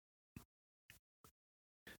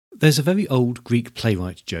There's a very old Greek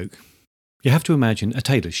playwright joke. You have to imagine a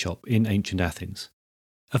tailor's shop in ancient Athens.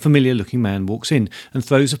 A familiar-looking man walks in and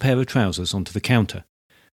throws a pair of trousers onto the counter.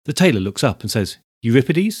 The tailor looks up and says,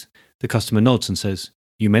 "Euripides?" The customer nods and says,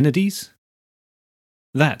 "Eumenides?"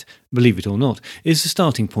 That, believe it or not, is the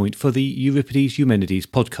starting point for the Euripides-Eumenides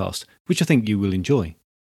podcast, which I think you will enjoy.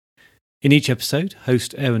 In each episode,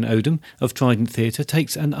 host Aaron Odom of Trident Theatre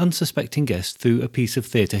takes an unsuspecting guest through a piece of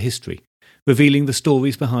theatre history, revealing the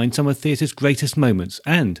stories behind some of theatre's greatest moments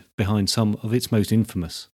and behind some of its most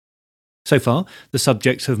infamous. So far, the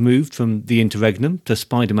subjects have moved from the interregnum to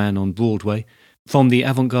Spider-Man on Broadway, from the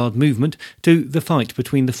avant-garde movement to the fight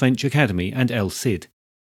between the French Academy and El Cid,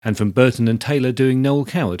 and from Burton and Taylor doing Noel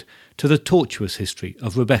Coward to the tortuous history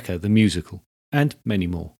of Rebecca the musical, and many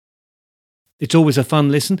more. It's always a fun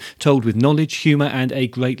listen, told with knowledge, humour and a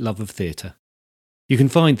great love of theatre. You can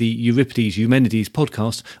find the Euripides-Eumenides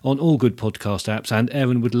podcast on all good podcast apps, and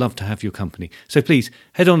Aaron would love to have your company. So please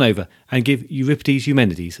head on over and give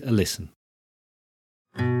Euripides-Eumenides a listen.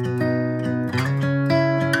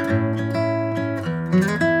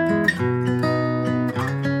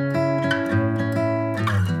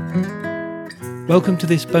 Welcome to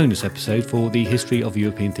this bonus episode for the History of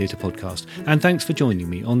European Theatre podcast, and thanks for joining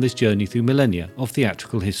me on this journey through millennia of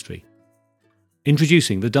theatrical history.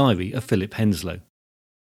 Introducing the diary of Philip Henslowe.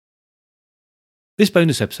 This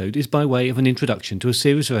bonus episode is by way of an introduction to a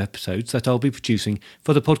series of episodes that I'll be producing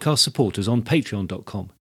for the podcast supporters on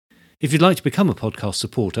patreon.com. If you'd like to become a podcast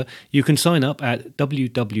supporter, you can sign up at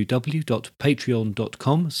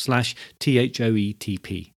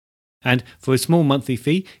www.patreon.com/thoetp. And for a small monthly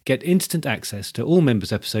fee, get instant access to all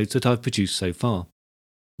members' episodes that I've produced so far.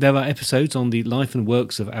 There are episodes on the life and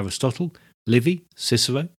works of Aristotle, Livy,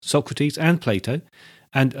 Cicero, Socrates and Plato,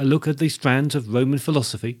 and a look at the strands of Roman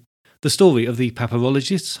philosophy, the story of the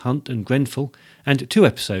papyrologists Hunt and Grenfell, and 2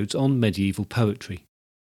 episodes on medieval poetry.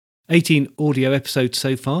 18 audio episodes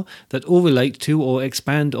so far that all relate to or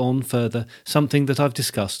expand on further something that I've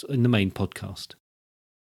discussed in the main podcast.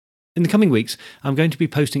 In the coming weeks, I'm going to be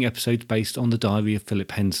posting episodes based on the diary of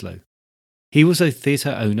Philip Henslowe. He was a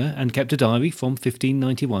theatre owner and kept a diary from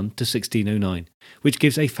 1591 to 1609, which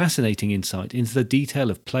gives a fascinating insight into the detail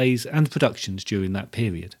of plays and productions during that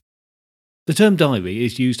period. The term diary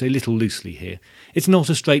is used a little loosely here. It's not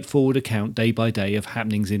a straightforward account day by day of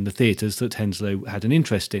happenings in the theatres that Henslowe had an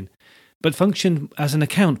interest in, but functioned as an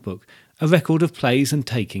account book, a record of plays and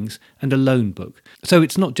takings, and a loan book. So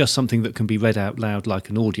it's not just something that can be read out loud like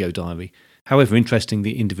an audio diary. However interesting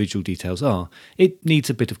the individual details are, it needs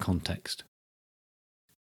a bit of context.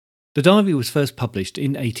 The diary was first published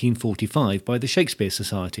in 1845 by the Shakespeare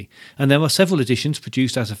Society, and there are several editions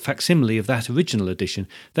produced as a facsimile of that original edition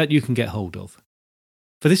that you can get hold of.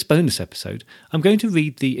 For this bonus episode, I'm going to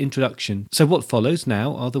read the introduction, so what follows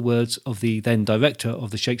now are the words of the then director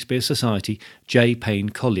of the Shakespeare Society, J.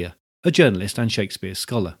 Payne Collier, a journalist and Shakespeare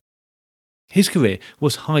scholar. His career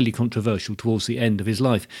was highly controversial towards the end of his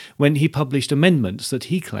life, when he published amendments that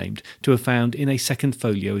he claimed to have found in a second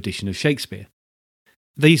folio edition of Shakespeare.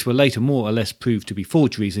 These were later more or less proved to be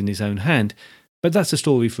forgeries in his own hand, but that's a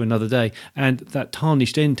story for another day, and that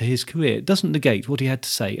tarnished end to his career doesn't negate what he had to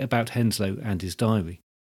say about Henslowe and his diary.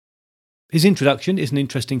 His introduction is an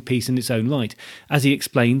interesting piece in its own right, as he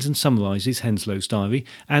explains and summarises Henslowe's diary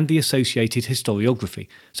and the associated historiography,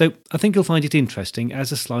 so I think you'll find it interesting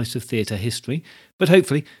as a slice of theatre history, but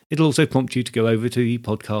hopefully it'll also prompt you to go over to the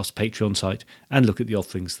podcast Patreon site and look at the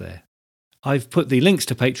offerings there. I've put the links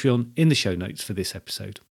to Patreon in the show notes for this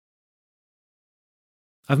episode.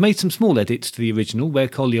 I've made some small edits to the original where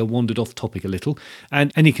Collier wandered off topic a little,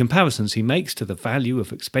 and any comparisons he makes to the value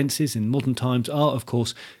of expenses in modern times are, of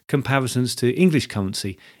course, comparisons to English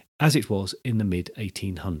currency as it was in the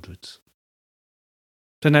mid-1800s.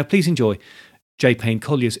 So now please enjoy J. Payne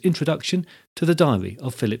Collier's introduction to the diary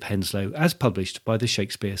of Philip Henslowe as published by the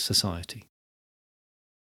Shakespeare Society.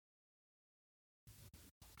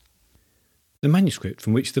 The manuscript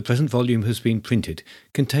from which the present volume has been printed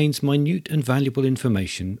contains minute and valuable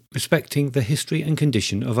information respecting the history and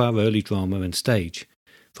condition of our early drama and stage,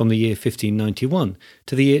 from the year 1591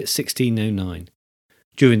 to the year 1609,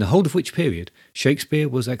 during the whole of which period Shakespeare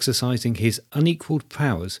was exercising his unequalled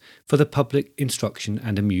powers for the public instruction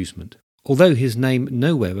and amusement. Although his name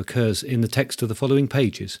nowhere occurs in the text of the following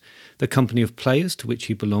pages, the company of players to which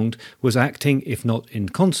he belonged was acting, if not in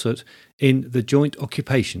concert, in the joint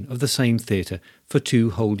occupation of the same theatre for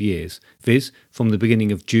 2 whole years, viz. From the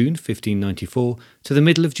beginning of June 1594 to the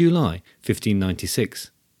middle of July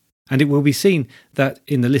 1596. And it will be seen that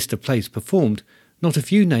in the list of plays performed, not a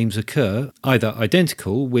few names occur, either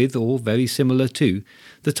identical with or very similar to,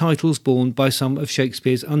 the titles borne by some of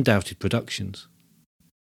Shakespeare's undoubted productions.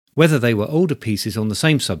 Whether they were older pieces on the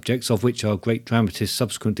same subjects of which our great dramatist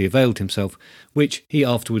subsequently availed himself, which he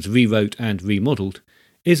afterwards rewrote and remodelled,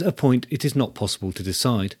 is a point it is not possible to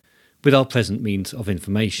decide, with our present means of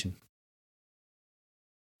information.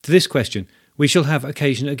 To this question we shall have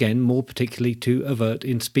occasion again more particularly to avert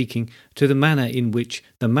in speaking to the manner in which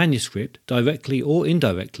the manuscript, directly or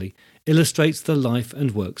indirectly, illustrates the life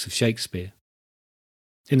and works of Shakespeare.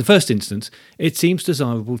 In the first instance, it seems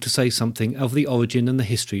desirable to say something of the origin and the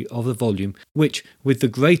history of the volume which, with the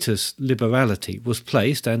greatest liberality, was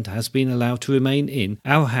placed and has been allowed to remain in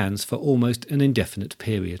our hands for almost an indefinite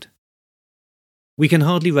period. We can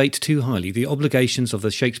hardly rate too highly the obligations of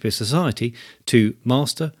the Shakespeare Society to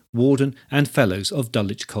Master, Warden and Fellows of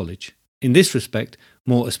Dulwich College. In this respect,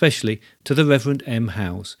 more especially to the Reverend M.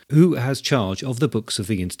 Howes, who has charge of the books of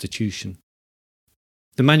the institution.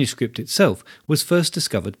 The manuscript itself was first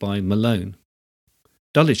discovered by Malone.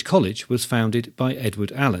 Dulwich College was founded by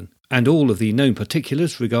Edward Allen, and all of the known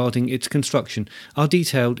particulars regarding its construction are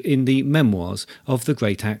detailed in the Memoirs of the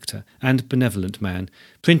Great Actor and Benevolent Man,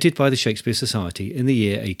 printed by the Shakespeare Society in the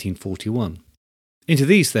year 1841. Into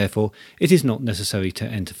these, therefore, it is not necessary to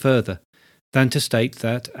enter further than to state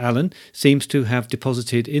that Allen seems to have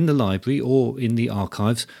deposited in the library or in the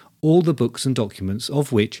archives all the books and documents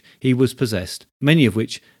of which he was possessed, many of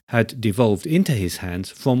which had devolved into his hands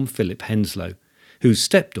from Philip Henslowe, whose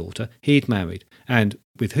stepdaughter he had married, and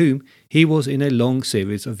with whom he was in a long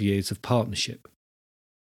series of years of partnership.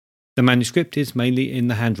 The manuscript is mainly in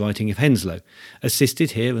the handwriting of Henslowe,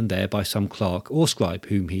 assisted here and there by some clerk or scribe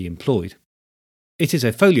whom he employed. It is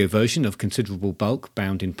a folio version of considerable bulk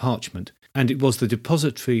bound in parchment, and it was the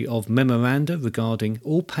depository of memoranda regarding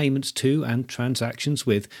all payments to and transactions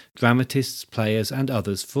with dramatists, players and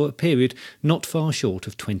others for a period not far short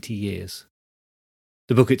of 20 years.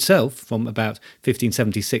 The book itself, from about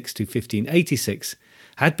 1576 to 1586,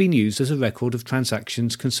 had been used as a record of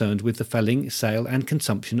transactions concerned with the felling, sale and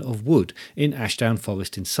consumption of wood in Ashdown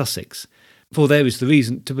Forest in Sussex, for there is the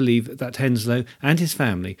reason to believe that Henslowe and his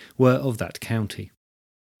family were of that county.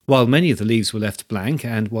 While many of the leaves were left blank,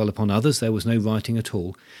 and while upon others there was no writing at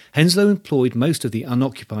all, Henslowe employed most of the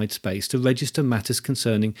unoccupied space to register matters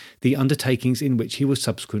concerning the undertakings in which he was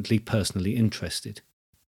subsequently personally interested.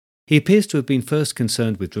 He appears to have been first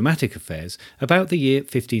concerned with dramatic affairs about the year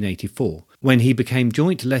 1584, when he became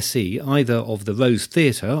joint lessee either of the Rose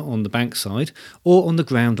Theatre on the Bankside or on the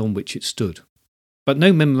ground on which it stood. But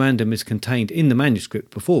no memorandum is contained in the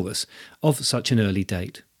manuscript before us of such an early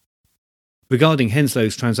date. Regarding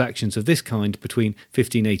Henslowe's transactions of this kind between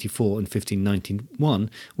 1584 and 1591,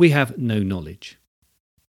 we have no knowledge.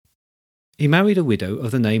 He married a widow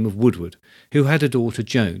of the name of Woodward, who had a daughter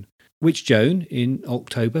Joan, which Joan, in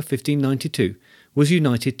October 1592, was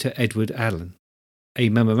united to Edward Allen. A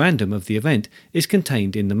memorandum of the event is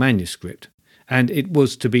contained in the manuscript, and it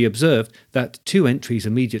was to be observed that 2 entries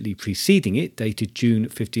immediately preceding it, dated June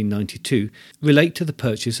 1592, relate to the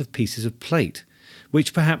purchase of pieces of plate,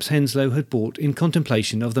 which perhaps Henslowe had bought in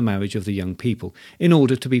contemplation of the marriage of the young people, in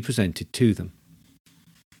order to be presented to them.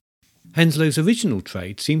 Henslowe's original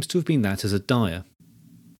trade seems to have been that as a dyer.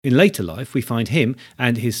 In later life we find him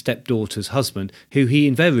and his stepdaughter's husband, who he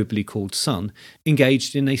invariably called son,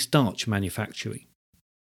 engaged in a starch manufactory.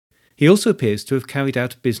 He also appears to have carried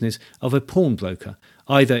out business of a pawnbroker,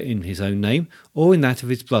 either in his own name or in that of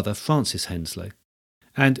his brother Francis Henslowe,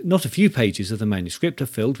 and not a few pages of the manuscript are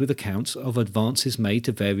filled with accounts of advances made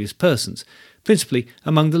to various persons, principally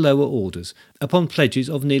among the lower orders, upon pledges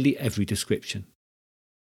of nearly every description.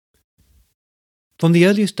 From the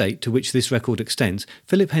earliest date to which this record extends,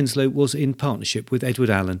 Philip Henslowe was in partnership with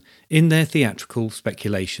Edward Allen in their theatrical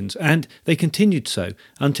speculations, and they continued so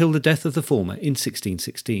until the death of the former in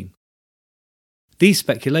 1616. These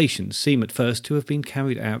speculations seem at first to have been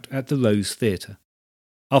carried out at the Rose Theatre.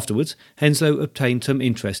 Afterwards, Henslowe obtained some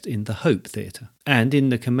interest in the Hope Theatre, and in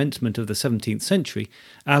the commencement of the 17th century,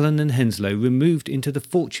 Allen and Henslowe removed into the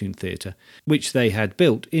Fortune Theatre, which they had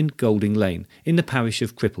built in Golding Lane, in the parish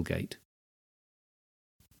of Cripplegate.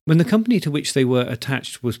 When the company to which they were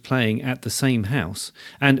attached was playing at the same house,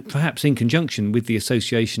 and perhaps in conjunction with the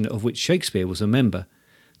association of which Shakespeare was a member,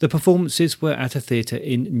 the performances were at a theatre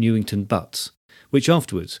in Newington Butts, which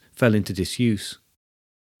afterwards fell into disuse.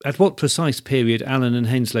 At what precise period Allen and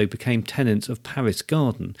Henslowe became tenants of Paris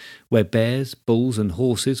Garden, where bears, bulls and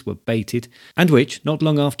horses were baited, and which, not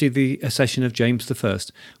long after the accession of James I,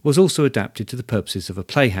 was also adapted to the purposes of a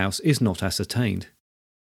playhouse, is not ascertained.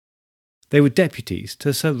 They were deputies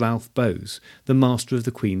to Sir Ralph Bowes, the master of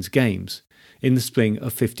the Queen's Games, in the spring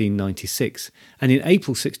of 1596, and in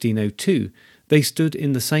April 1602 they stood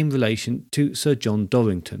in the same relation to Sir John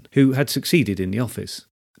Dorrington, who had succeeded in the office,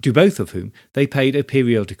 to both of whom they paid a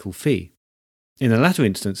periodical fee. In the latter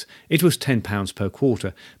instance it was £10 per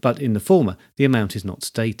quarter, but in the former the amount is not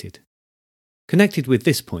stated. Connected with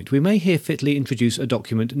this point, we may here fitly introduce a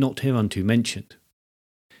document not hereunto mentioned.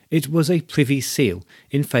 It was a privy seal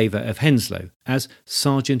in favour of Henslowe as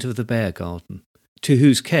Sergeant of the Bear Garden, to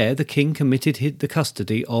whose care the king committed the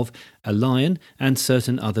custody of a lion and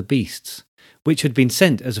certain other beasts, which had been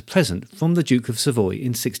sent as a present from the Duke of Savoy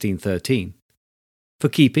in 1613. For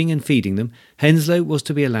keeping and feeding them, Henslowe was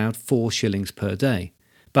to be allowed 4 shillings per day,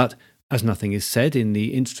 but, as nothing is said in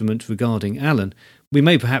the instrument regarding Allen, we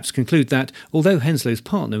may perhaps conclude that, although Henslowe's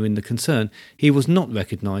partner in the concern, he was not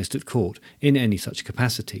recognised at court in any such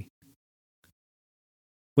capacity.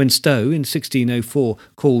 When Stowe in 1604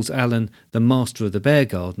 calls Allen the Master of the Bear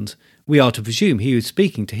Gardens, we are to presume he was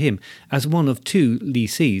speaking to him as one of 2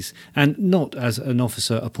 leasees, and not as an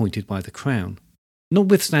officer appointed by the Crown.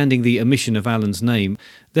 Notwithstanding the omission of Allen's name,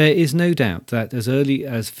 there is no doubt that as early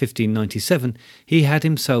as 1597 he had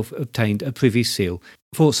himself obtained a privy seal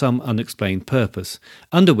for some unexplained purpose,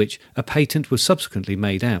 under which a patent was subsequently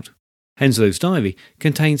made out. Henslowe's diary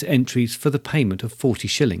contains entries for the payment of 40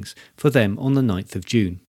 shillings for them on the 9th of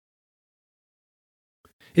June.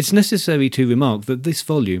 It's necessary to remark that this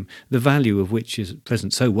volume, the value of which is at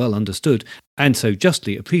present so well understood and so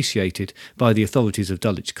justly appreciated by the authorities of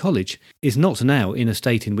Dulwich College, is not now in a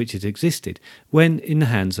state in which it existed when in the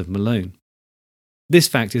hands of Malone. This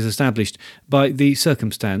fact is established by the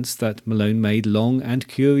circumstance that Malone made long and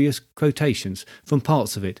curious quotations from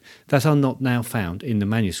parts of it that are not now found in the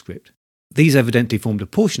manuscript. These evidently formed a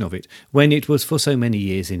portion of it when it was for so many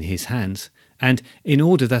years in his hands, and in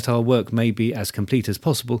order that our work may be as complete as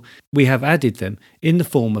possible, we have added them in the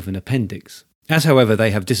form of an appendix. As, however,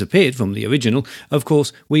 they have disappeared from the original, of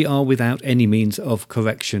course, we are without any means of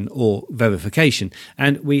correction or verification,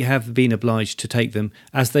 and we have been obliged to take them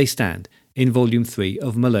as they stand in Volume 3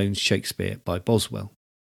 of Malone's Shakespeare by Boswell.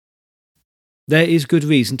 There is good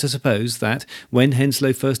reason to suppose that, when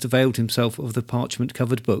Henslowe first availed himself of the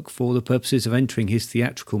parchment-covered book for the purposes of entering his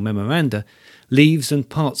theatrical memoranda, leaves and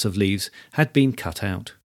parts of leaves had been cut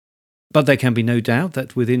out. But there can be no doubt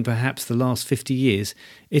that within perhaps the last 50 years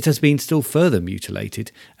it has been still further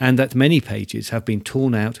mutilated, and that many pages have been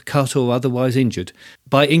torn out, cut or otherwise injured,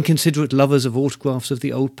 by inconsiderate lovers of autographs of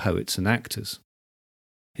the old poets and actors.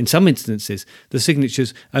 In some instances, the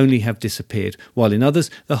signatures only have disappeared, while in others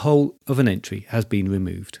the whole of an entry has been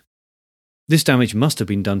removed. This damage must have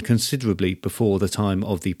been done considerably before the time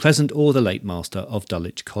of the present or the late master of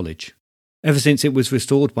Dulwich College. Ever since it was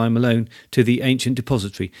restored by Malone to the ancient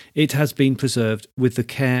depository, it has been preserved with the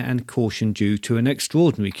care and caution due to an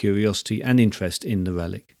extraordinary curiosity and interest in the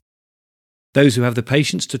relic. Those who have the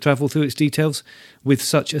patience to travel through its details, with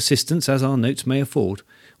such assistance as our notes may afford,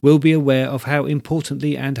 will be aware of how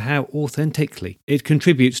importantly and how authentically it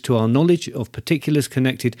contributes to our knowledge of particulars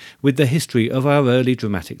connected with the history of our early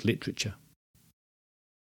dramatic literature.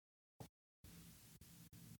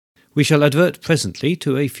 We shall advert presently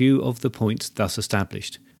to a few of the points thus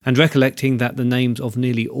established, and recollecting that the names of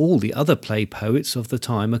nearly all the other play poets of the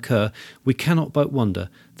time occur, we cannot but wonder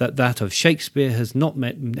that that of Shakespeare has not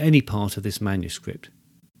met any part of this manuscript.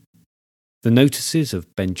 The notices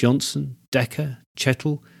of Ben Jonson, Dekker,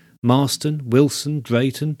 Chettle, Marston, Wilson,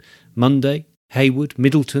 Drayton, Munday, Hayward,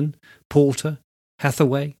 Middleton, Porter,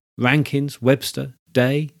 Hathaway, Rankins, Webster,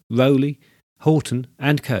 Day, Rowley, Horton,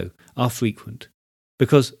 and Co. are frequent,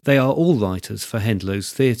 because they are all writers for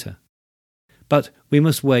Henslowe's theatre. But we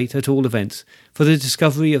must wait, at all events, for the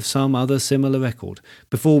discovery of some other similar record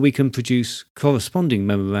before we can produce corresponding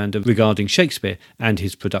memoranda regarding Shakespeare and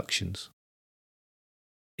his productions.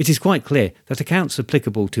 It is quite clear that accounts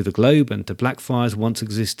applicable to the Globe and to Blackfriars once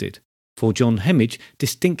existed, for John Hemmage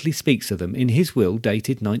distinctly speaks of them in his will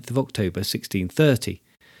dated 9th of October 1630,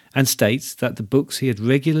 and states that the books he had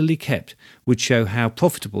regularly kept would show how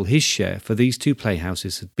profitable his share for these 2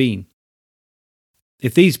 playhouses had been.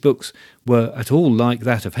 If these books were at all like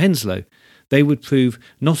that of Henslowe, they would prove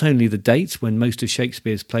not only the dates when most of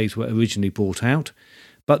Shakespeare's plays were originally brought out,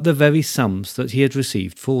 but the very sums that he had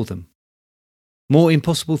received for them. More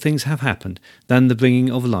impossible things have happened than the bringing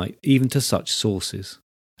of light even to such sources,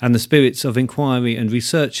 and the spirits of inquiry and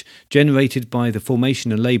research generated by the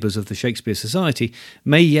formation and labours of the Shakespeare Society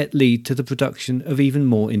may yet lead to the production of even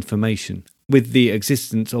more information, with the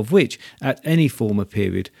existence of which at any former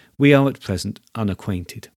period we are at present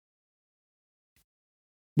unacquainted.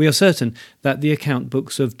 We are certain that the account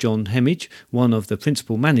books of John Hemmage, one of the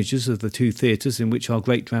principal managers of the two theatres in which our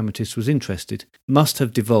great dramatist was interested, must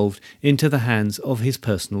have devolved into the hands of his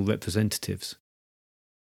personal representatives.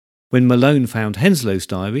 When Malone found Henslowe's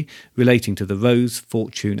diary relating to the Rose,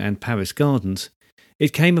 Fortune and Paris Gardens,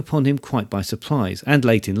 it came upon him quite by surprise and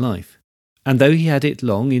late in life. And though he had it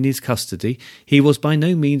long in his custody, he was by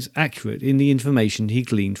no means accurate in the information he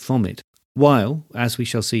gleaned from it, while, as we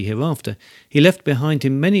shall see hereafter, he left behind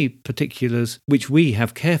him many particulars which we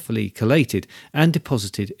have carefully collated and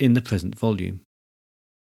deposited in the present volume.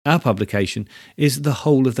 Our publication is the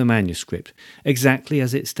whole of the manuscript, exactly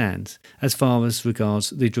as it stands, as far as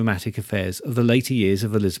regards the dramatic affairs of the later years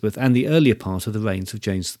of Elizabeth and the earlier part of the reigns of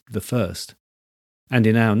James I. And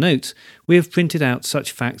in our notes we have printed out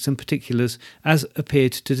such facts and particulars as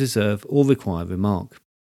appeared to deserve or require remark.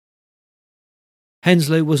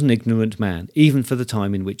 Henslowe was an ignorant man, even for the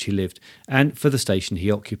time in which he lived, and for the station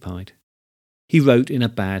he occupied. He wrote in a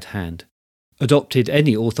bad hand, adopted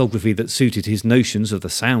any orthography that suited his notions of the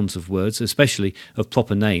sounds of words, especially of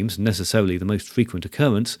proper names, necessarily the most frequent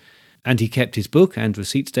occurrence, and he kept his book, and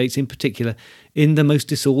receipt dates in particular, in the most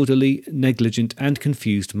disorderly, negligent, and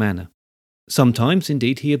confused manner. Sometimes,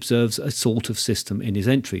 indeed, he observes a sort of system in his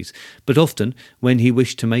entries, but often, when he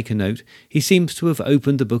wished to make a note, he seems to have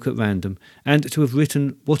opened the book at random, and to have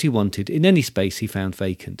written what he wanted in any space he found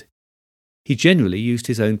vacant. He generally used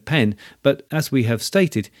his own pen, but, as we have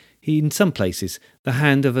stated, in some places the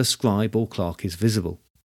hand of a scribe or clerk is visible.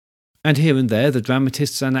 And here and there the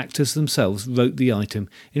dramatists and actors themselves wrote the item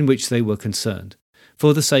in which they were concerned,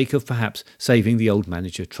 for the sake of perhaps saving the old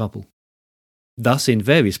manager trouble. Thus, in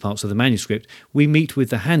various parts of the manuscript, we meet with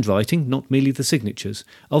the handwriting, not merely the signatures,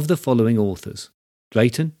 of the following authors: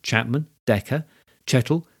 Drayton, Chapman, Decker,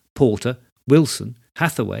 Chettle, Porter, Wilson,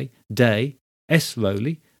 Hathaway, Day, S.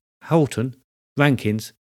 Rowley, Houghton,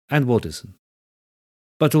 Rankins, and Watterson.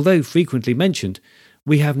 But although frequently mentioned,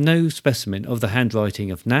 we have no specimen of the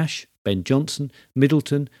handwriting of Nash, Ben Jonson,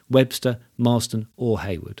 Middleton, Webster, Marston, or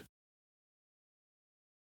Hayward.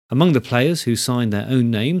 Among the players who signed their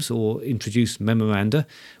own names or introduced memoranda,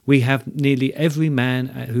 we have nearly every man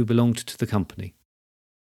who belonged to the company.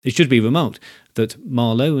 It should be remarked that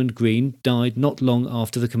Marlowe and Green died not long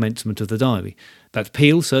after the commencement of the diary, that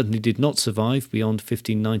Peel certainly did not survive beyond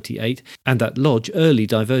 1598, and that Lodge early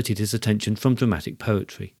diverted his attention from dramatic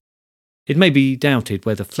poetry. It may be doubted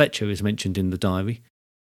whether Fletcher is mentioned in the diary.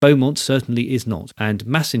 Beaumont certainly is not, and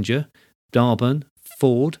Massinger, Darburn,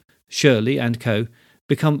 Ford, Shirley and co.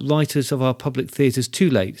 become writers of our public theatres too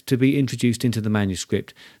late to be introduced into the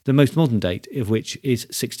manuscript, the most modern date of which is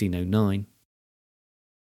 1609.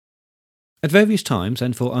 At various times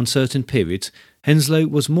and for uncertain periods, Henslowe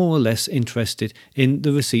was more or less interested in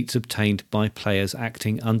the receipts obtained by players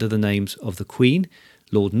acting under the names of the Queen,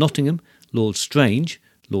 Lord Nottingham, Lord Strange,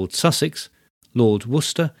 Lord Sussex, Lord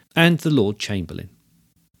Worcester, and the Lord Chamberlain.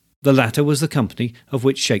 The latter was the company of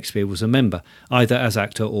which Shakespeare was a member, either as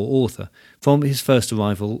actor or author, from his first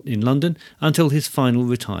arrival in London until his final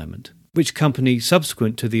retirement, which company,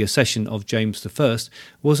 subsequent to the accession of James I,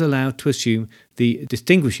 was allowed to assume the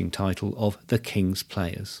distinguishing title of the King's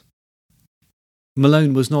Players.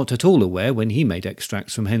 Malone was not at all aware, when he made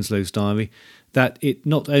extracts from Henslowe's diary, that it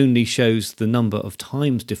not only shows the number of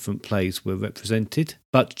times different plays were represented,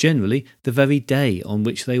 but generally the very day on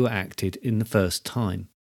which they were acted in the first time.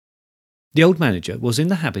 The old manager was in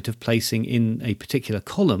the habit of placing in a particular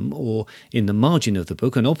column or in the margin of the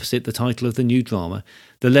book and opposite the title of the new drama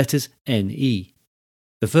the letters N.E.,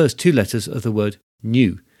 the first two letters of the word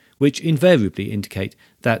new, which invariably indicate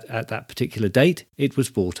that at that particular date it was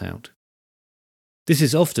brought out. This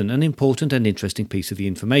is often an important and interesting piece of the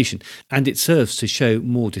information, and it serves to show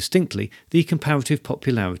more distinctly the comparative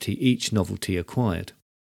popularity each novelty acquired.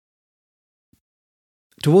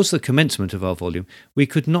 Towards the commencement of our volume, we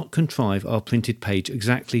could not contrive our printed page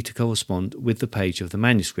exactly to correspond with the page of the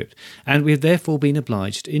manuscript, and we have therefore been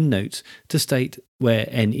obliged in notes to state where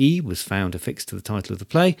N.E. was found affixed to the title of the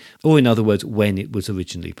play, or in other words, when it was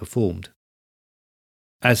originally performed.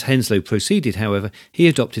 As Henslowe proceeded, however, he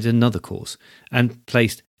adopted another course, and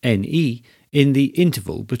placed N.E. in the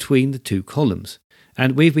interval between the two columns,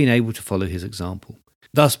 and we've been able to follow his example.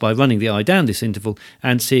 Thus, by running the eye down this interval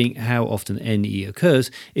and seeing how often N.E.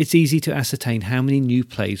 occurs, it's easy to ascertain how many new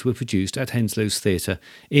plays were produced at Henslowe's theatre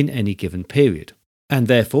in any given period. And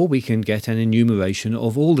therefore we can get an enumeration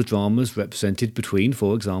of all the dramas represented between,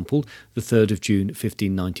 for example, the 3rd of June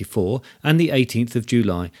 1594 and the 18th of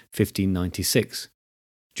July 1596.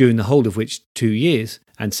 during the whole of which 2 years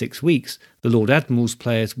and 6 weeks the Lord Admiral's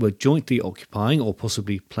players were jointly occupying or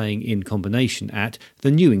possibly playing in combination at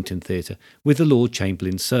the Newington Theatre with the Lord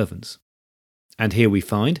Chamberlain's servants. And here we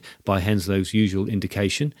find, by Henslowe's usual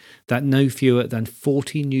indication, that no fewer than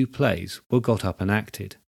 40 new plays were got up and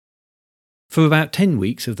acted. For about 10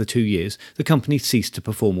 weeks of the 2 years the company ceased to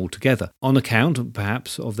perform altogether, on account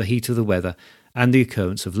perhaps of the heat of the weather and the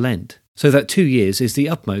occurrence of Lent, so that 2 years is the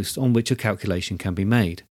utmost on which a calculation can be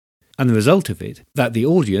made. And the result of it, that the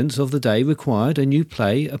audience of the day required a new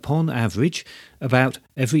play upon average about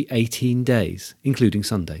every 18 days, including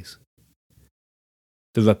Sundays.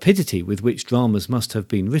 The rapidity with which dramas must have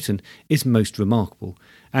been written is most remarkable,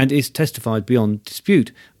 and is testified beyond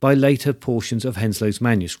dispute by later portions of Henslowe's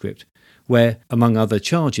manuscript, where, among other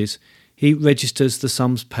charges, he registers the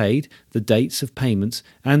sums paid, the dates of payments,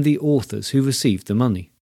 and the authors who received the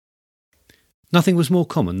money. Nothing was more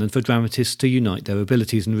common than for dramatists to unite their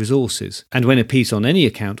abilities and resources, and when a piece on any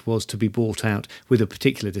account was to be brought out with a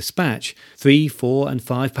particular dispatch, 3, 4, and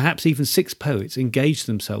 5, perhaps even 6 poets engaged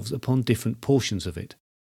themselves upon different portions of it.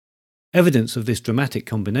 Evidence of this dramatic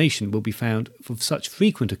combination will be found of such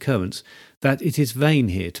frequent occurrence that it is vain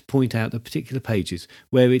here to point out the particular pages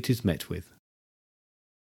where it is met with.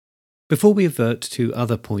 Before we advert to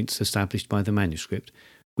other points established by the manuscript,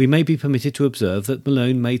 we may be permitted to observe that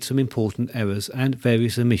Malone made some important errors and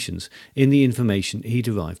various omissions in the information he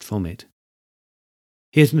derived from it.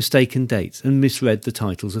 He has mistaken dates and misread the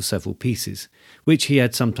titles of several pieces, which he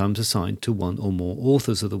had sometimes assigned to one or more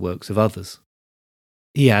authors of the works of others.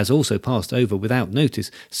 He has also passed over without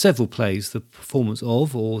notice several plays the performance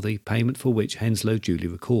of or the payment for which Henslowe duly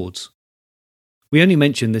records. We only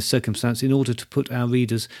mention this circumstance in order to put our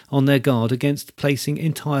readers on their guard against placing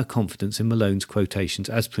entire confidence in Malone's quotations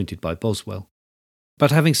as printed by Boswell.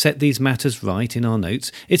 But having set these matters right in our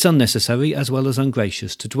notes, it's unnecessary as well as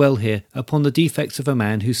ungracious to dwell here upon the defects of a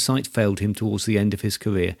man whose sight failed him towards the end of his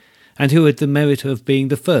career, and who had the merit of being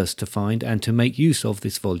the first to find and to make use of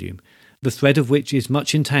this volume, the thread of which is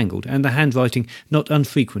much entangled and the handwriting not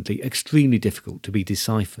unfrequently extremely difficult to be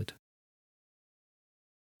deciphered.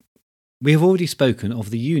 We have already spoken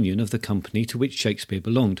of the union of the company to which Shakespeare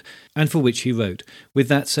belonged, and for which he wrote, with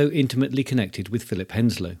that so intimately connected with Philip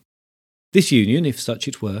Henslowe. This union, if such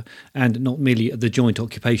it were, and not merely the joint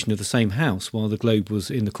occupation of the same house while the Globe was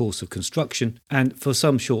in the course of construction, and for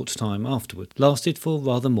some short time afterward, lasted for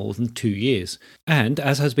rather more than 2 years, and,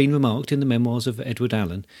 as has been remarked in the memoirs of Edward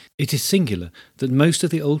Allen, it is singular that most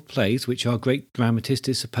of the old plays which our great dramatist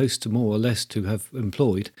is supposed to more or less to have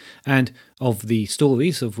employed, and of the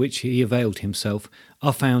stories of which he availed himself,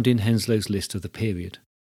 are found in Henslowe's list of the period.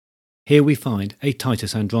 Here we find a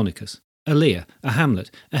Titus Andronicus, a Lear, a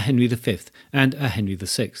Hamlet, a Henry V, and a Henry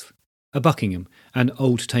VI, a Buckingham, an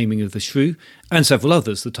Old Taming of the Shrew, and several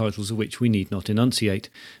others, the titles of which we need not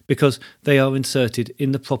enunciate, because they are inserted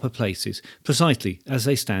in the proper places, precisely as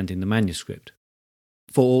they stand in the manuscript.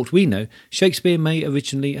 For aught we know, Shakespeare may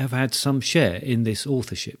originally have had some share in this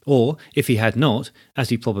authorship, or, if he had not, as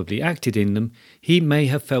he probably acted in them, he may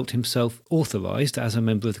have felt himself authorised, as a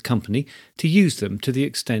member of the company, to use them to the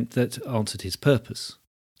extent that answered his purpose.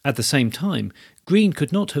 At the same time, Green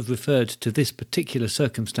could not have referred to this particular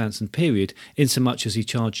circumstance and period insomuch as he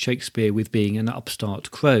charged Shakespeare with being an upstart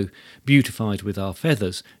crow, beautified with our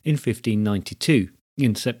feathers, in 1592.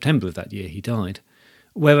 In September of that year he died.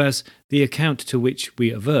 Whereas the account to which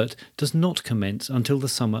we advert does not commence until the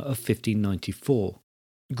summer of 1594.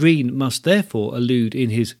 Green must therefore allude in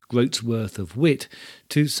his groat's worth of wit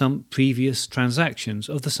to some previous transactions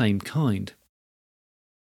of the same kind.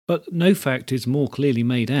 But no fact is more clearly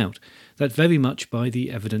made out, that very much by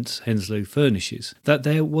the evidence Henslowe furnishes, that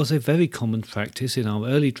there was a very common practice in our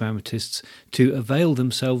early dramatists to avail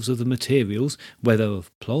themselves of the materials, whether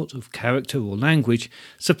of plot, of character, or language,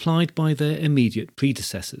 supplied by their immediate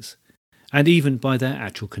predecessors, and even by their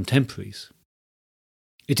actual contemporaries.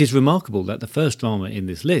 It is remarkable that the first drama in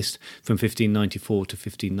this list, from 1594 to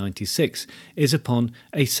 1596, is upon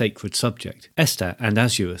a sacred subject, Esther and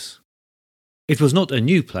Azurus. It was not a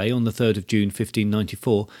new play on the 3rd of June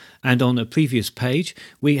 1594, and on a previous page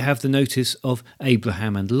we have the notice of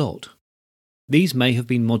Abraham and Lot. These may have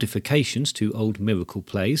been modifications to old miracle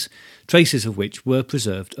plays, traces of which were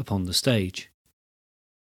preserved upon the stage.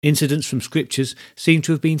 Incidents from scriptures seem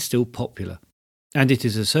to have been still popular, and it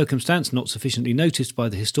is a circumstance not sufficiently noticed by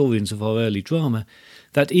the historians of our early drama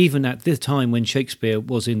that even at the time when Shakespeare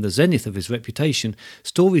was in the zenith of his reputation,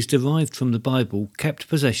 stories derived from the Bible kept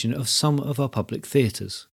possession of some of our public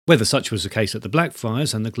theatres. Whether such was the case at the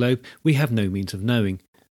Blackfriars and the Globe we have no means of knowing,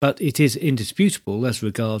 but it is indisputable as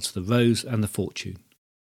regards the Rose and the Fortune.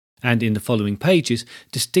 and in the following pages,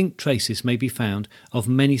 distinct traces may be found of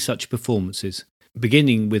many such performances,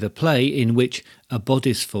 beginning with a play in which a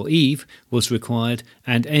bodice for Eve was required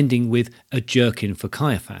and ending with a jerkin for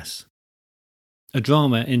Caiaphas. A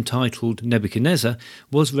drama entitled Nebuchadnezzar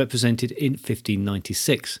was represented in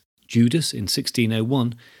 1596, Judas in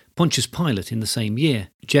 1601, Pontius Pilate in the same year,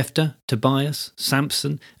 Jephthah, Tobias,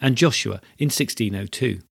 Samson and Joshua in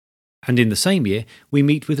 1602. And in the same year we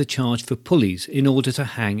meet with a charge for pulleys in order to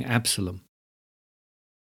hang Absalom.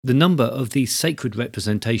 The number of these sacred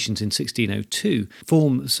representations in 1602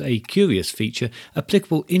 forms a curious feature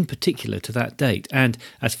applicable in particular to that date and,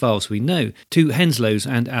 as far as we know, to Henslowe's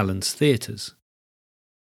and Allen's theatres.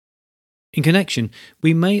 In connection,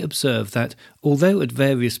 we may observe that, although at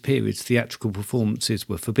various periods theatrical performances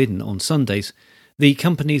were forbidden on Sundays, the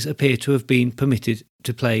companies appear to have been permitted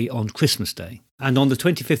to play on Christmas Day, and on the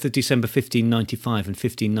 25th of December 1595 and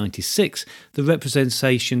 1596 the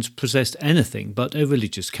representations possessed anything but a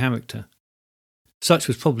religious character. Such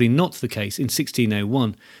was probably not the case in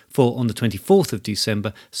 1601, for on the 24th of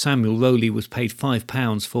December Samuel Rowley was paid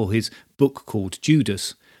 £5 for his book called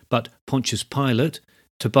Judas, but Pontius Pilate,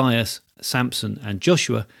 Tobias, Samson and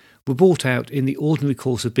Joshua were brought out in the ordinary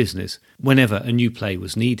course of business whenever a new play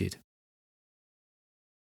was needed.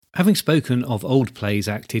 Having spoken of old plays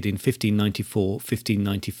acted in 1594,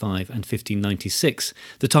 1595 and 1596,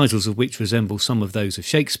 the titles of which resemble some of those of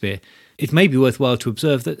Shakespeare, it may be worthwhile to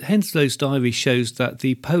observe that Henslowe's diary shows that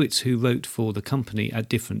the poets who wrote for the company at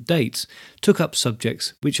different dates took up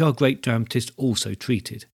subjects which our great dramatist also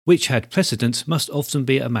treated, which had precedence must often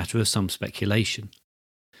be a matter of some speculation.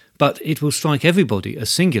 But it will strike everybody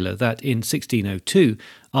as singular that in 1602,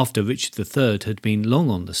 after Richard III had been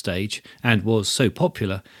long on the stage and was so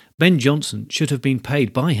popular, Ben Jonson should have been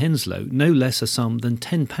paid by Henslowe no less a sum than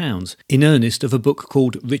 £10 in earnest of a book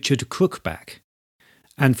called Richard Crookback,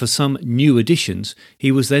 and for some new additions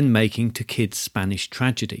he was then making to Kidd's Spanish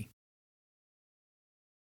tragedy.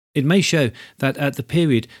 It may show that at the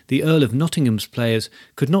period the Earl of Nottingham's players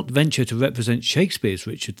could not venture to represent Shakespeare's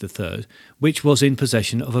Richard III, which was in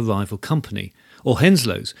possession of a rival company, or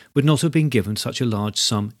Henslowe's would not have been given such a large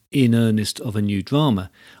sum in earnest of a new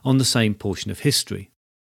drama on the same portion of history.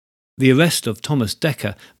 The arrest of Thomas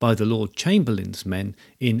Dekker by the Lord Chamberlain's men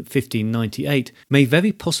in 1598 may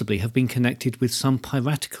very possibly have been connected with some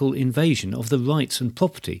piratical invasion of the rights and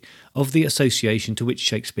property of the association to which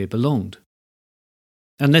Shakespeare belonged.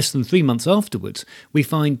 And less than 3 months afterwards, we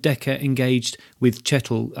find Dekker engaged with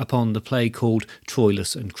Chettle upon the play called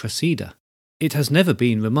Troilus and Cressida. It has never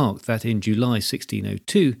been remarked that in July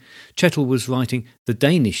 1602, Chettle was writing the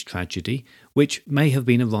Danish tragedy, which may have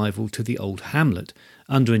been a rival to the old Hamlet,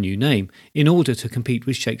 under a new name, in order to compete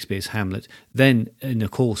with Shakespeare's Hamlet, then in a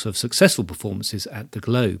course of successful performances at the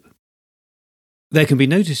Globe. There can be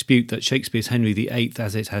no dispute that Shakespeare's Henry VIII,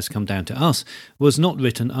 as it has come down to us, was not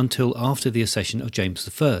written until after the accession of James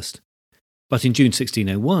I. But in June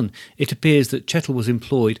 1601, it appears that Chettle was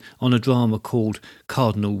employed on a drama called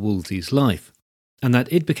Cardinal Wolsey's Life, and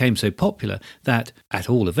that it became so popular that, at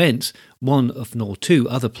all events, one or two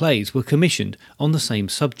other plays were commissioned on the same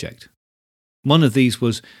subject. One of these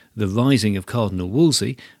was The Rising of Cardinal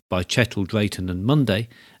Wolsey by Chettle, Drayton and Munday,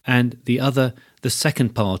 and the other the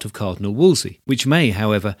second part of Cardinal Wolsey, which may,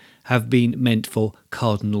 however, have been meant for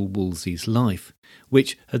Cardinal Wolsey's Life,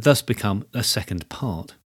 which had thus become a second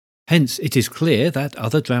part. Hence it is clear that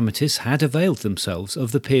other dramatists had availed themselves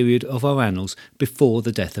of the period of our annals before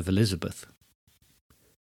the death of Elizabeth.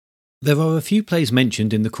 There are a few plays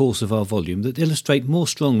mentioned in the course of our volume that illustrate more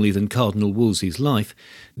strongly than Cardinal Wolsey's Life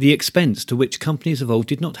the expense to which companies of old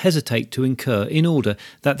did not hesitate to incur in order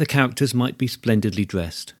that the characters might be splendidly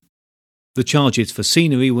dressed. The charges for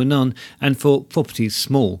scenery were none, and for properties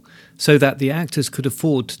small, so that the actors could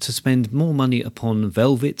afford to spend more money upon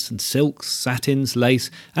velvets and silks, satins, lace,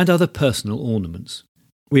 and other personal ornaments.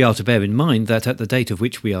 We are to bear in mind that at the date of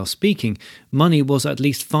which we are speaking, money was at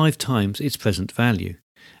least 5 times its present value,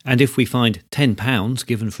 and if we find £10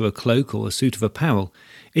 given for a cloak or a suit of apparel,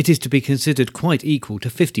 it is to be considered quite equal to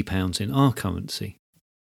 £50 in our currency.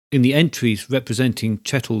 In the entries representing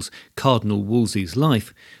Chettle's Cardinal Wolsey's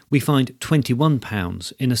Life, we find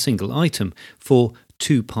 £21 in a single item for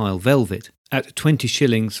 2-pile velvet at 20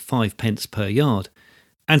 shillings 5 pence per yard,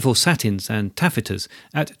 and for satins and taffetas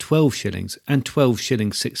at 12 shillings and 12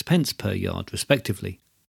 shillings 6 pence per yard respectively.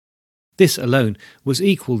 This alone was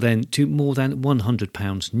equal then to more than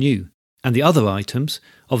 £100 new, and the other items,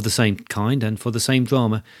 of the same kind and for the same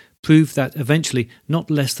drama, prove that eventually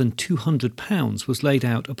not less than £200 was laid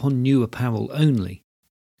out upon new apparel only.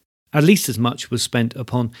 At least as much was spent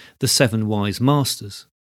upon the 7 wise masters.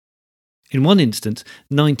 In one instance,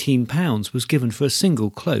 £19 was given for a single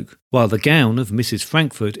cloak, while the gown of Mrs.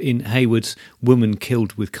 Frankfurt in Hayward's Woman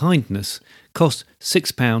Killed with Kindness cost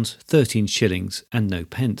 £6, 13 shillings and no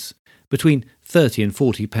pence, between £30 and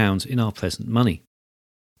 £40 in our present money.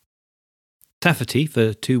 Taffety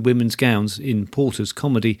for 2 women's gowns in Porter's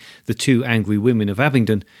comedy The Two Angry Women of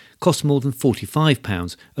Abingdon cost more than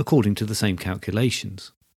 £45, according to the same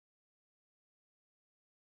calculations.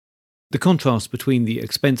 The contrast between the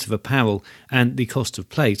expense of apparel and the cost of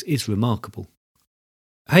plays is remarkable.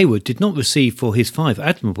 Hayward did not receive for his 5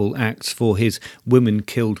 admirable acts for his Women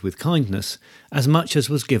Killed with Kindness as much as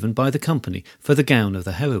was given by the company for the gown of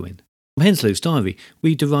the heroine. From Henslowe's diary,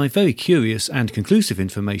 we derive very curious and conclusive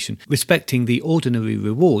information respecting the ordinary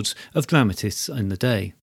rewards of dramatists in the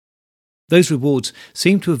day. Those rewards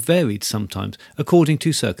seem to have varied sometimes according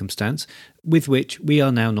to circumstance, with which we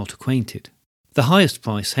are now not acquainted. The highest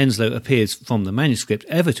price Henslowe appears from the manuscript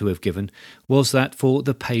ever to have given was that for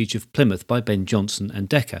The Page of Plymouth by Ben Jonson and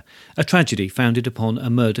Dekker, a tragedy founded upon a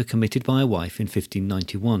murder committed by a wife in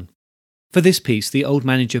 1591. For this piece the old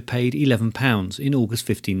manager paid £11 in August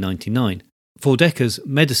 1599. For Dekker's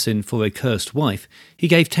Medicine for a Cursed Wife he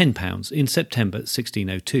gave £10 in September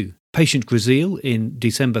 1602. Patient Grisile in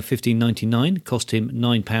December 1599 cost him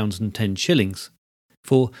 £9 and 10 shillings.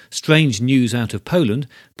 For Strange News Out of Poland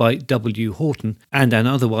by W. Horton and an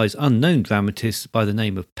otherwise unknown dramatist by the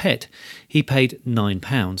name of Pett, he paid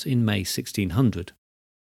 £9 in May 1600.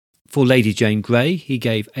 For Lady Jane Grey he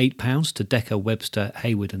gave £8 to Dekker, Webster,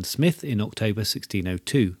 Hayward and Smith in October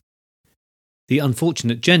 1602. The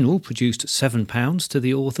Unfortunate General produced £7 to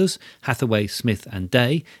the authors Hathaway, Smith and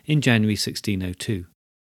Day in January 1602.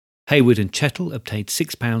 Hayward and Chettle obtained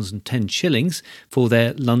 £6 and 10 shillings for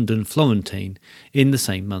their London Florentine in the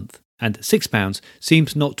same month, and £6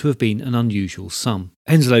 seems not to have been an unusual sum.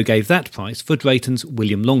 Henslowe gave that price for Drayton's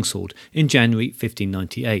William Longsword in January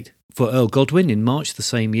 1598, for Earl Godwin in March the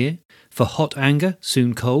same year, for Hot Anger,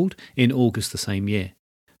 Soon Cold in August the same year,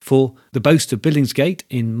 for The Boast of Billingsgate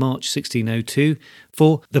in March 1602,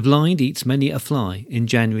 for The Blind Eats Many a Fly in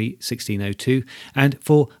January 1602, and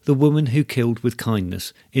for The Woman Who Killed with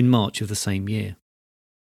Kindness in March of the same year.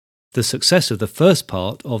 The success of the first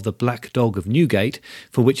part of The Black Dog of Newgate,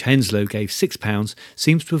 for which Henslowe gave £6,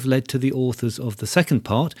 seems to have led to the authors of the second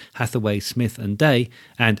part, Hathaway, Smith and Day,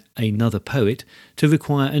 and Another Poet, to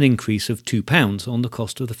require an increase of £2 on the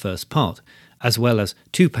cost of the first part, as well as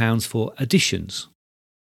 £2 for additions,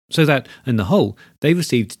 so that, in the whole, they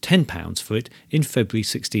received £10 for it in February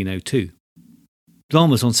 1602.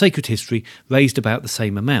 Dramas on sacred history raised about the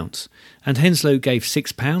same amounts, and Henslowe gave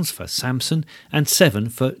 £6 for Samson and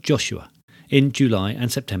 £7 for Joshua in July and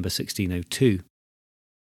September 1602.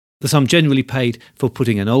 The sum generally paid for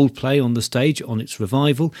putting an old play on the stage on its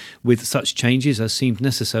revival, with such changes as seemed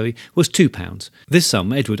necessary, was £2. This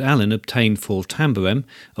sum Edward Allen obtained for Tamburem,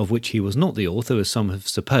 of which he was not the author as some have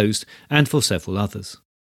supposed, and for several others.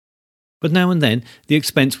 But now and then the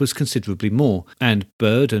expense was considerably more, and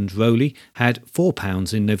Bird and Rowley had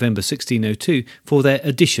 £4 in November 1602 for their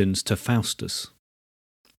additions to Faustus.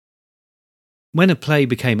 When a play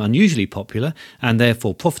became unusually popular, and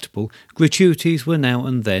therefore profitable, gratuities were now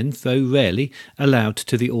and then, though rarely, allowed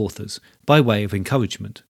to the authors, by way of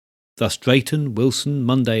encouragement. Thus Drayton, Wilson,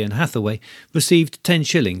 Munday and Hathaway received 10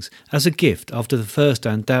 shillings as a gift after the first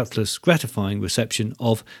and doubtless gratifying reception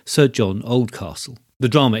of Sir John Oldcastle, the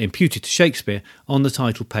drama imputed to Shakespeare on the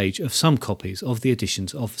title page of some copies of the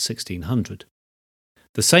editions of 1600.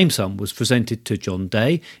 The same sum was presented to John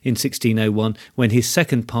Day in 1601 when his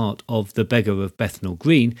second part of The Beggar of Bethnal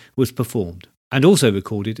Green was performed, and also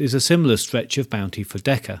recorded is a similar stretch of bounty for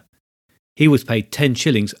Dekker. He was paid 10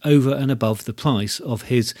 shillings over and above the price of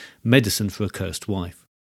his Medicine for a Cursed Wife.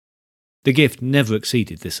 The gift never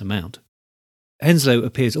exceeded this amount. Henslowe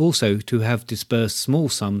appears also to have disbursed small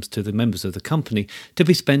sums to the members of the company to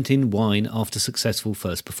be spent in wine after successful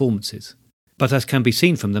first performances. But as can be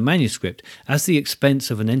seen from the manuscript, as the expense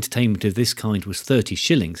of an entertainment of this kind was 30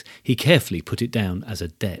 shillings, he carefully put it down as a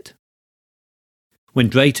debt. When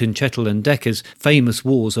Drayton, Chettle and Dekker's famous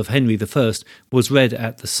Wars of Henry I was read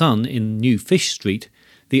at the Sun in New Fish Street,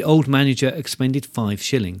 the old manager expended 5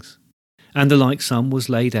 shillings, and the like sum was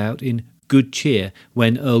laid out in good cheer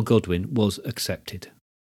when Earl Godwin was accepted.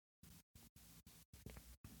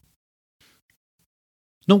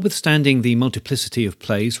 Notwithstanding the multiplicity of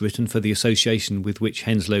plays written for the association with which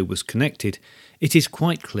Henslowe was connected, it is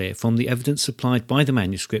quite clear from the evidence supplied by the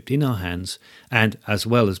manuscript in our hands, and as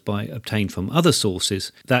well as by obtained from other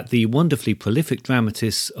sources, that the wonderfully prolific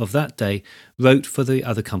dramatists of that day wrote for the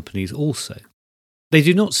other companies also. They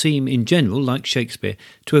do not seem, in general, like Shakespeare,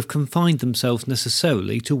 to have confined themselves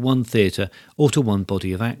necessarily to one theatre or to one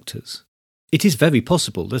body of actors. It is very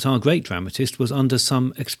possible that our great dramatist was under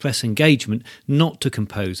some express engagement not to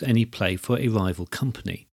compose any play for a rival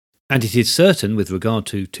company. And it is certain, with regard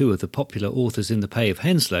to two of the popular authors in the pay of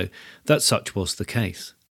Henslowe, that such was the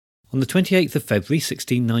case. On the 28th of February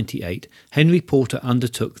 1698, Henry Porter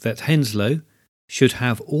undertook that Henslowe should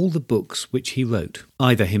have all the books which he wrote,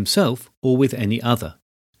 either himself or with any other.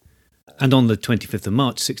 And on the 25th of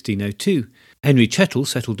March 1602, Henry Chettle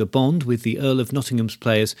settled a bond with the Earl of Nottingham's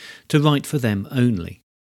players to write for them only.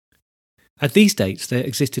 At these dates there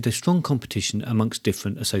existed a strong competition amongst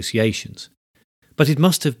different associations. But it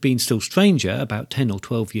must have been still stranger about 10 or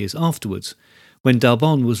 12 years afterwards, when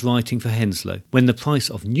Darbon was writing for Henslowe, when the price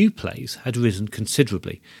of new plays had risen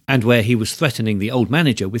considerably, and where he was threatening the old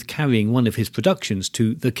manager with carrying one of his productions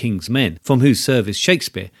to the King's Men, from whose service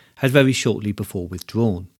Shakespeare had very shortly before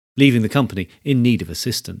withdrawn, leaving the company in need of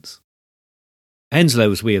assistance.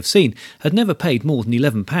 Henslowe, as we have seen, had never paid more than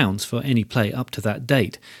 £11 for any play up to that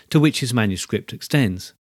date, to which his manuscript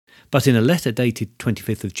extends. But in a letter dated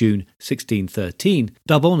 25th of June 1613,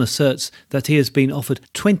 Darbon asserts that he has been offered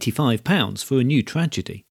 £25 for a new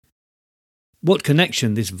tragedy. What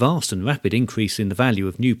connection this vast and rapid increase in the value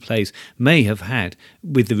of new plays may have had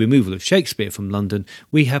with the removal of Shakespeare from London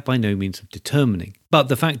we have by no means of determining, but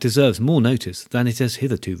the fact deserves more notice than it has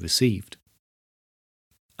hitherto received.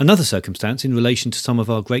 Another circumstance in relation to some of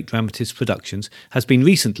our great dramatists' productions has been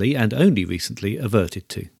recently, and only recently, adverted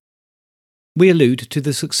to. We allude to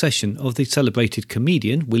the succession of the celebrated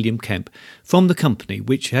comedian William Kemp from the company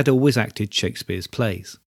which had always acted Shakespeare's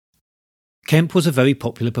plays. Kemp was a very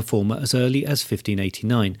popular performer as early as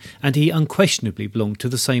 1589, and he unquestionably belonged to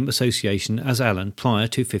the same association as Allen prior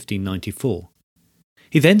to 1594.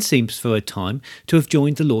 He then seems for a time to have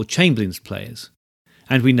joined the Lord Chamberlain's players,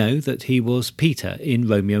 and we know that he was Peter in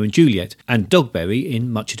Romeo and Juliet and Dogberry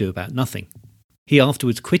in Much Ado About Nothing. He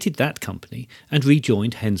afterwards quitted that company and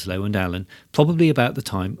rejoined Henslowe and Allen, probably about the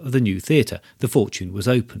time of the new theatre, The Fortune, was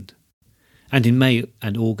opened. And in May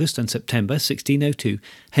and August and September 1602,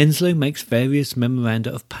 Henslowe makes various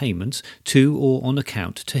memoranda of payments to or on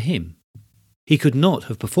account to him. He could not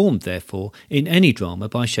have performed, therefore, in any drama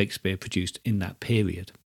by Shakespeare produced in that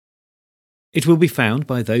period. It will be found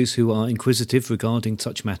by those who are inquisitive regarding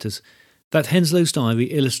such matters that Henslowe's diary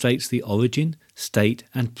illustrates the origin, state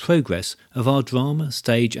and progress of our drama,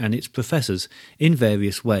 stage and its professors in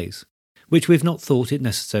various ways, which we have not thought it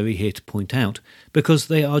necessary here to point out, because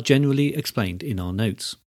they are generally explained in our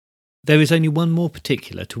notes. There is only one more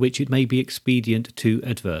particular to which it may be expedient to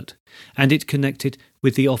advert, and it connected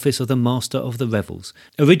with the office of the Master of the Revels,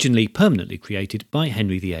 originally permanently created by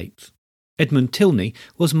Henry VIII. Edmund Tilney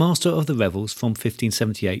was Master of the Revels from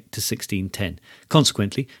 1578 to 1610,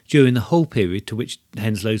 consequently during the whole period to which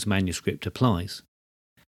Henslowe's manuscript applies.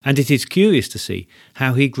 And it is curious to see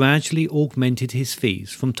how he gradually augmented his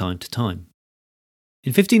fees from time to time. In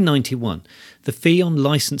 1591, the fee on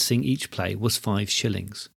licensing each play was 5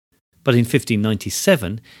 shillings, but in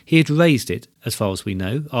 1597 he had raised it, as far as we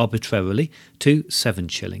know, arbitrarily, to 7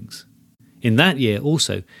 shillings. In that year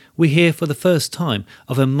also, we hear for the first time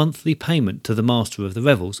of a monthly payment to the Master of the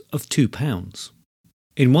Revels of £2.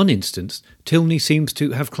 In one instance, Tilney seems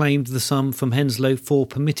to have claimed the sum from Henslowe for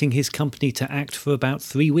permitting his company to act for about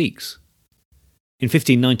 3 weeks. In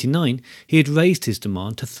 1599, he had raised his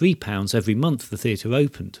demand to £3 every month the theatre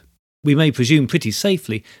opened. We may presume pretty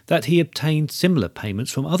safely that he obtained similar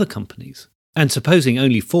payments from other companies. And supposing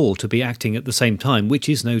only 4 to be acting at the same time, which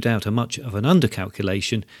is no doubt a much of an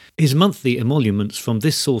undercalculation, his monthly emoluments from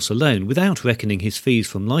this source alone, without reckoning his fees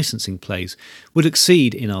from licensing plays, would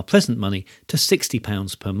exceed in our present money to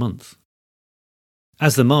 £60 per month.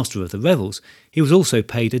 As the Master of the Revels, he was also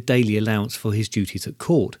paid a daily allowance for his duties at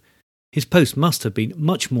court. His post must have been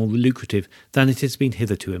much more lucrative than it has been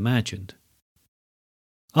hitherto imagined.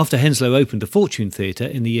 After Henslowe opened the Fortune Theatre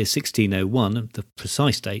in the year 1601, the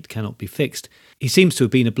precise date cannot be fixed, he seems to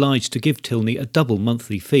have been obliged to give Tilney a double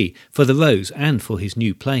monthly fee for the Rose and for his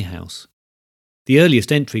new playhouse. The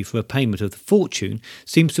earliest entry for a payment of the Fortune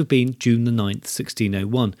seems to have been June the 9th,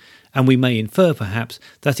 1601, and we may infer perhaps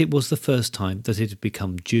that it was the first time that it had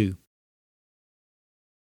become due.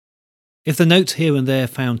 If the notes here and there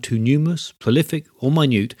found too numerous, prolific, or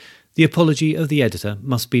minute, the apology of the editor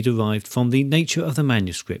must be derived from the nature of the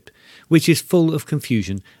manuscript, which is full of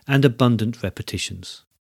confusion and abundant repetitions.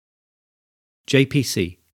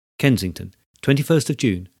 J.P.C. Kensington, 21st of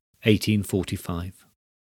June, 1845.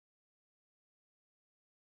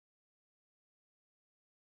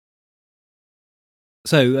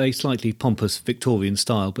 So, a slightly pompous Victorian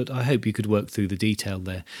style, but I hope you could work through the detail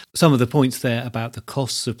there. Some of the points there about the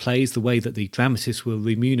costs of plays, the way that the dramatists were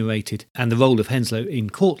remunerated, and the role of Henslowe in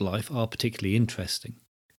court life are particularly interesting.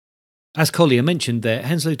 As Collier mentioned there,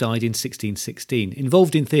 Henslowe died in 1616,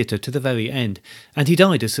 involved in theatre to the very end, and he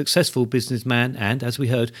died a successful businessman and, as we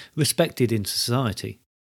heard, respected in society.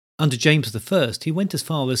 Under James I, he went as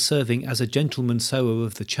far as serving as a gentleman sewer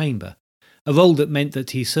of the chamber, a role that meant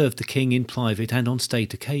that he served the king in private and on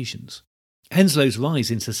state occasions. Henslowe's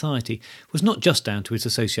rise in society was not just down to his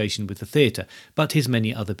association with the theatre, but his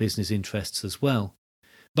many other business interests as well.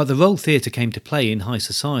 But the role theatre came to play in high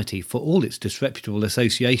society, for all its disreputable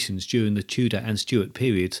associations during the Tudor and Stuart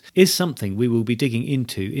periods, is something we will be digging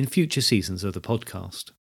into in future seasons of the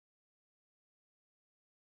podcast.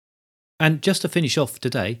 And just to finish off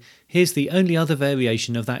today, here's the only other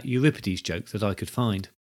variation of that Euripides joke that I could find.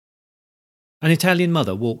 An Italian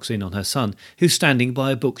mother walks in on her son, who's standing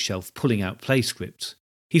by a bookshelf pulling out play scripts.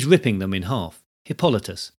 He's ripping them in half.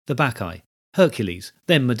 Hippolytus, the Bacchae, Hercules,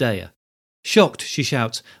 then Medea. Shocked, she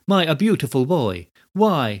shouts, "My, a beautiful boy!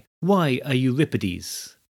 Why a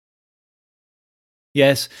Euripides?"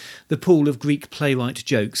 Yes, the pool of Greek playwright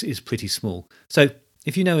jokes is pretty small, so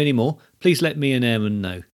if you know any more, please let me and Aaron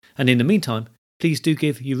know. And in the meantime, please do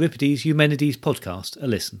give Euripides Eumenides podcast a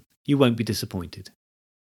listen. You won't be disappointed.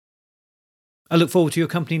 I look forward to your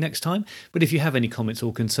company next time, but if you have any comments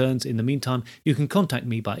or concerns in the meantime, you can contact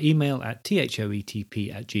me by email at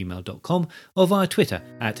thoetp@gmail.com or via Twitter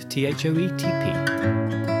 @thoetp.